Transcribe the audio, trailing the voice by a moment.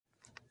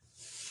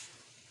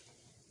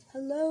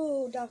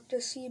"Hello,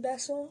 Dr.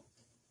 Seabessel."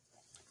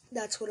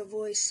 That's what a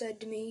voice said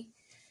to me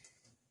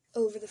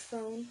over the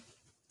phone.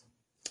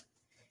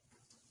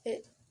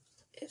 It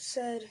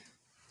said,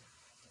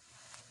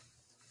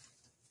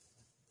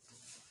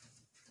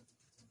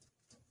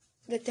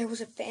 that there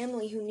was a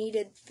family who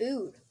needed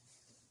food.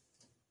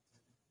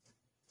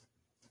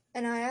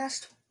 And I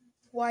asked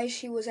why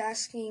she was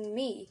asking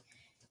me,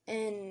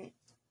 an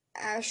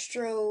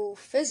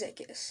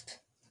astrophysicist.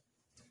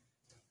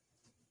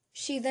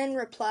 She then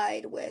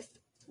replied with,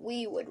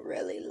 "We would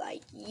really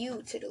like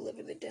you to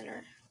deliver the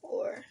dinner,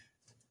 or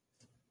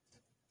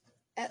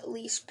at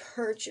least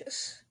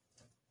purchase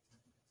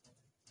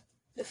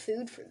the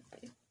food for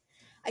them."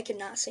 I could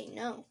not say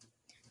no.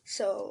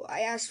 So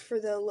I asked for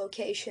the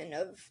location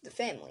of the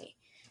family,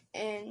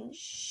 and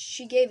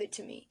she gave it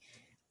to me.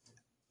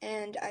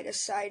 And I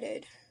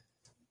decided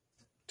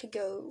to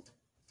go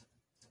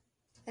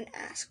and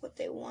ask what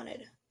they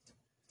wanted.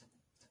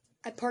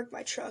 I parked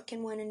my truck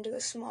and went into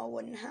the small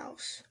wooden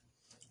house.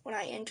 When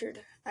I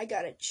entered, I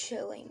got a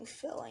chilling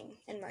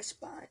feeling in my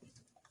spine.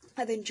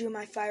 I then drew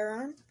my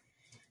firearm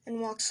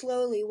and walked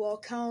slowly while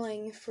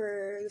calling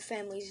for the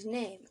family's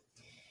name.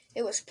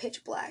 It was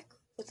pitch black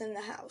within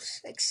the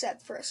house,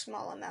 except for a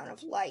small amount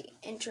of light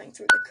entering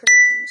through the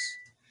curtains.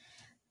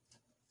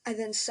 I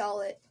then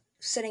saw it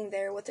sitting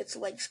there with its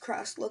legs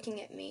crossed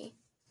looking at me.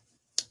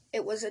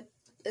 It was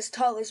as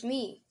tall as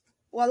me,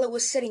 while it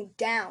was sitting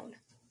down.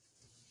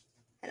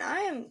 And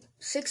I am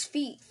 6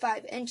 feet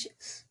 5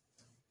 inches.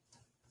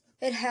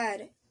 It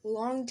had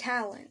long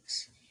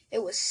talons. It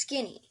was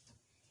skinny.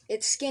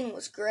 Its skin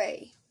was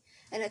gray,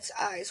 and its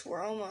eyes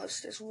were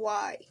almost as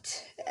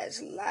white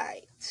as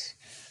light,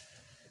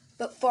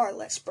 but far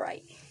less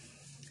bright.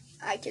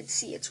 I could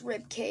see its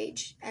rib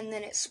cage, and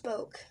then it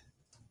spoke.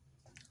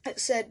 It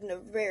said in a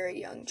very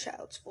young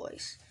child's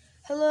voice,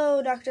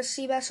 "Hello, Dr.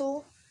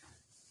 Seabessel.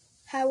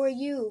 How are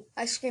you?"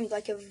 I screamed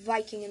like a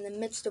Viking in the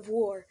midst of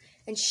war,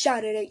 and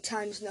shouted 8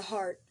 times in the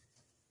heart.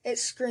 It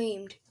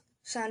screamed,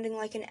 sounding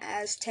like an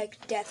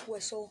Aztec death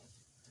whistle.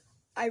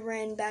 I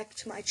ran back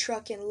to my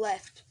truck and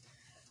left.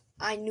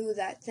 I knew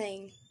that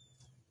thing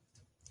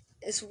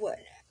is what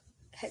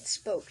had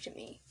spoke to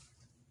me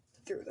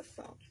through the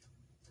phone.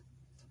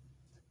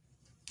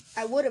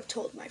 I would have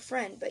told my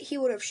friend, but he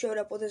would have showed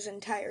up with his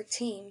entire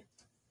team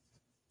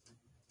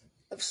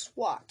of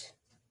SWAT.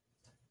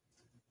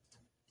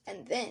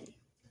 And then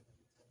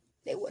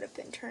they would have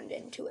been turned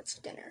into its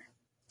dinner.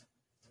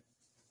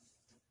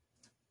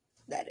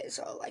 That is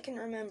all I can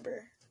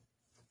remember.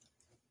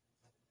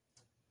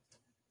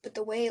 But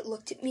the way it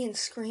looked at me and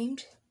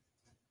screamed,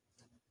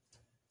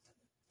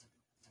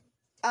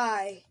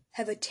 "I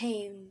have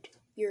attained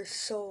your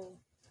soul,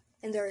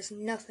 and there is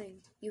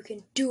nothing you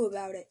can do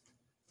about it."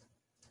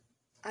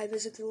 I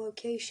visit the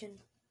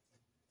location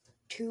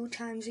 2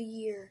 times a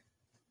year.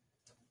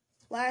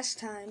 Last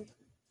time,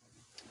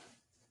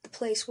 the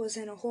place was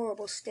in a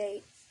horrible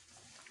state.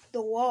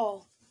 The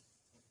wall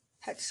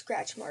had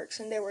scratch marks,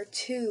 and there were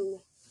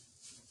 2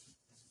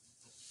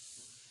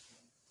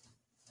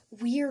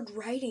 weird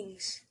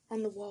writings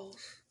on the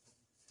walls.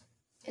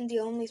 And the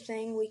only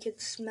thing we could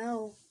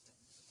smell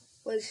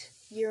was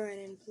urine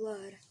and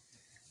blood.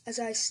 As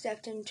I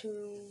stepped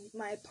into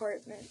my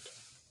apartment,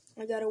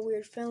 I got a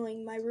weird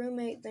feeling. My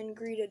roommate then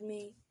greeted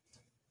me.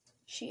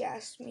 She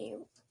asked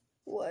me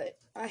what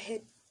I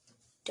had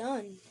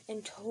done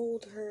and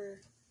told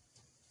her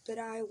that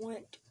I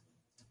went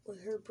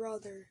with her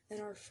brother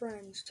and our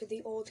friends to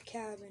the old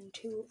cabin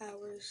 2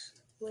 hours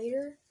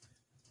later.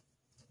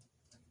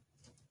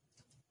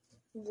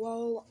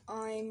 While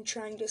I'm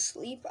trying to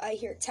sleep, I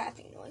hear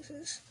tapping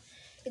noises.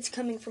 It's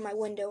coming from my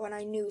window, and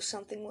I knew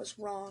something was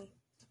wrong.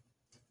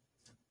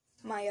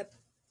 My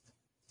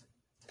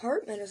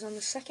apartment is on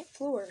the 2nd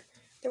floor.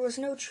 There was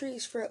no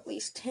trees for at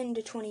least 10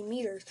 to 20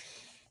 meters,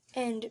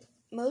 and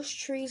most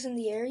trees in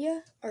the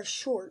area are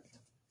short.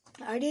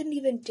 I didn't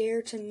even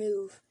dare to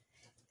move,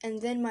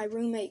 and then my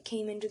roommate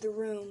came into the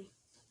room.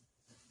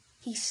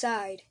 He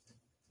sighed.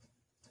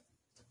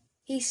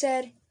 He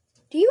said,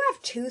 "Do you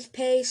have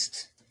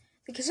toothpaste?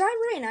 Because I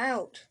ran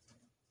out,"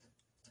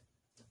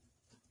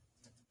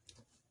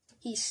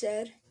 he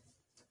said,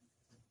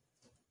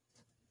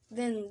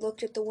 then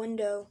looked at the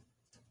window,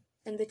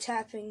 and the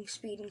tapping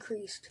speed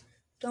increased.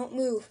 "Don't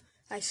move,"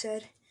 I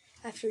said.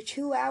 After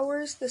 2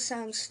 hours, the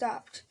sound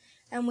stopped,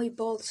 and we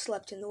both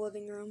slept in the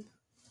living room.